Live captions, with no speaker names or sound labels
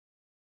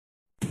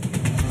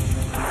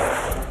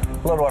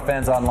Hello to our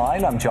fans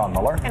online. I'm John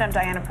Muller. And I'm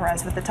Diana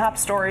Perez with the top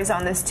stories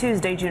on this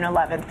Tuesday, June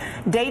 11th.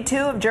 Day 2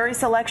 of jury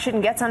selection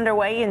gets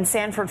underway in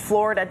Sanford,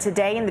 Florida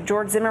today in the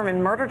George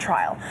Zimmerman murder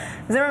trial.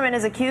 Zimmerman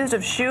is accused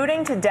of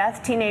shooting to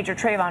death teenager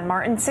Trayvon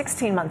Martin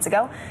 16 months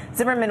ago.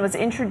 Zimmerman was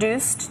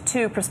introduced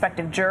to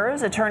prospective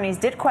jurors. Attorneys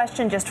did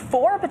question just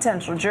 4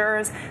 potential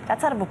jurors.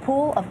 That's out of a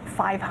pool of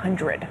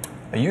 500.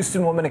 A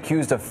Houston woman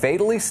accused of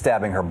fatally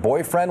stabbing her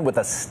boyfriend with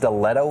a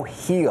stiletto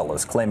heel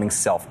is claiming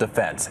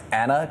self-defense.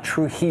 Anna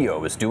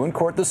Trujillo is due in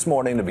court this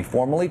morning to be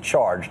formally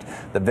charged.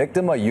 The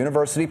victim, a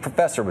university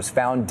professor, was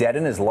found dead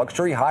in his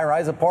luxury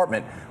high-rise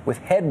apartment with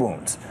head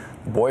wounds.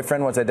 The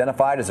boyfriend was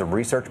identified as a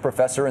research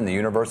professor in the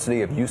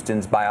University of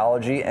Houston's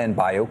biology and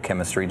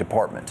biochemistry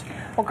department.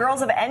 Well,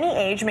 girls of any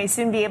age may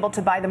soon be able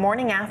to buy the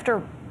morning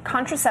after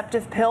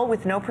contraceptive pill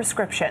with no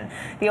prescription.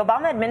 The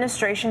Obama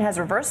administration has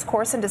reversed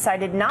course and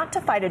decided not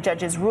to fight a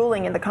judge's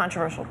ruling in the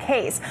controversial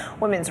case.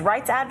 Women's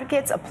rights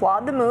advocates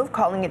applaud the move,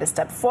 calling it a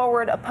step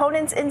forward.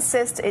 Opponents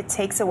insist it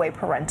takes away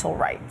parental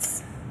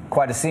rights.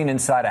 Quite a scene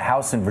inside a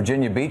house in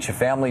Virginia Beach. A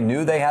family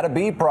knew they had a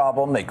bee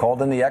problem. They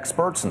called in the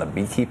experts, and the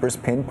beekeepers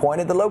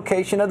pinpointed the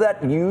location of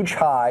that huge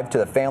hive to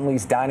the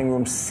family's dining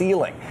room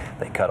ceiling.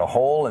 They cut a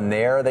hole, and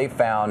there they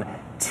found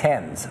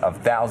tens of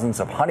thousands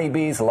of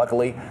honeybees.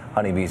 Luckily,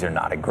 honeybees are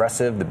not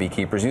aggressive. The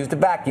beekeepers used a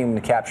vacuum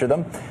to capture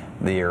them.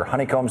 Their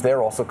honeycombs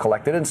there also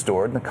collected and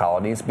stored. The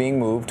colony is being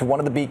moved to one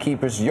of the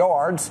beekeepers'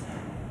 yards.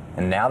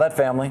 And now that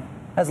family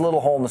has a little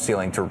hole in the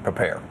ceiling to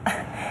repair,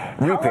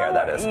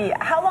 that is.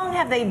 How long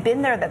have they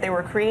been there that they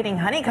were creating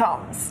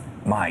honeycombs?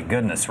 My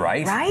goodness,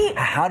 right? Right?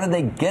 How did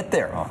they get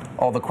there? Oh,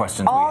 all the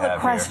questions we have All the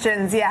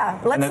questions, here. Yeah.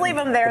 Let's leave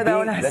them there,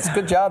 though. That's a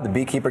good job. The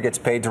beekeeper gets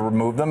paid to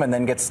remove them and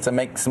then gets to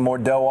make some more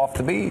dough off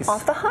the bees.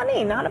 Off the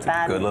honey. Not a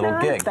bad good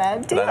little gig.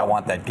 Bad deal. But I don't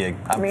want that gig.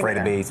 I'm afraid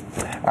of bees.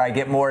 All right,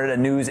 get more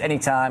news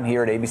anytime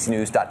here at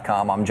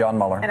abcnews.com. I'm John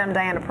Muller. And I'm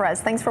Diana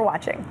Perez. Thanks for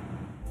watching.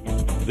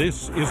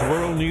 This is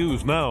World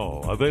News Now,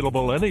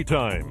 available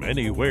anytime,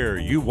 anywhere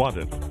you want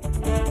it.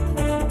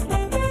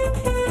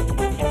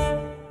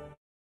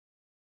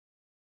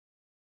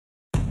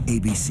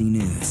 ABC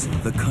News,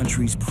 the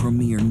country's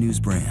premier news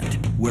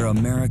brand, where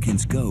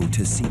Americans go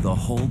to see the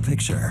whole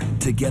picture.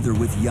 Together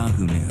with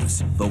Yahoo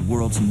News, the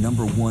world's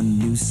 #1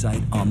 news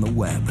site on the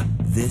web.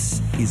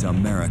 This is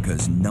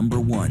America's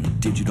 #1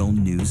 digital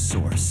news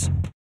source.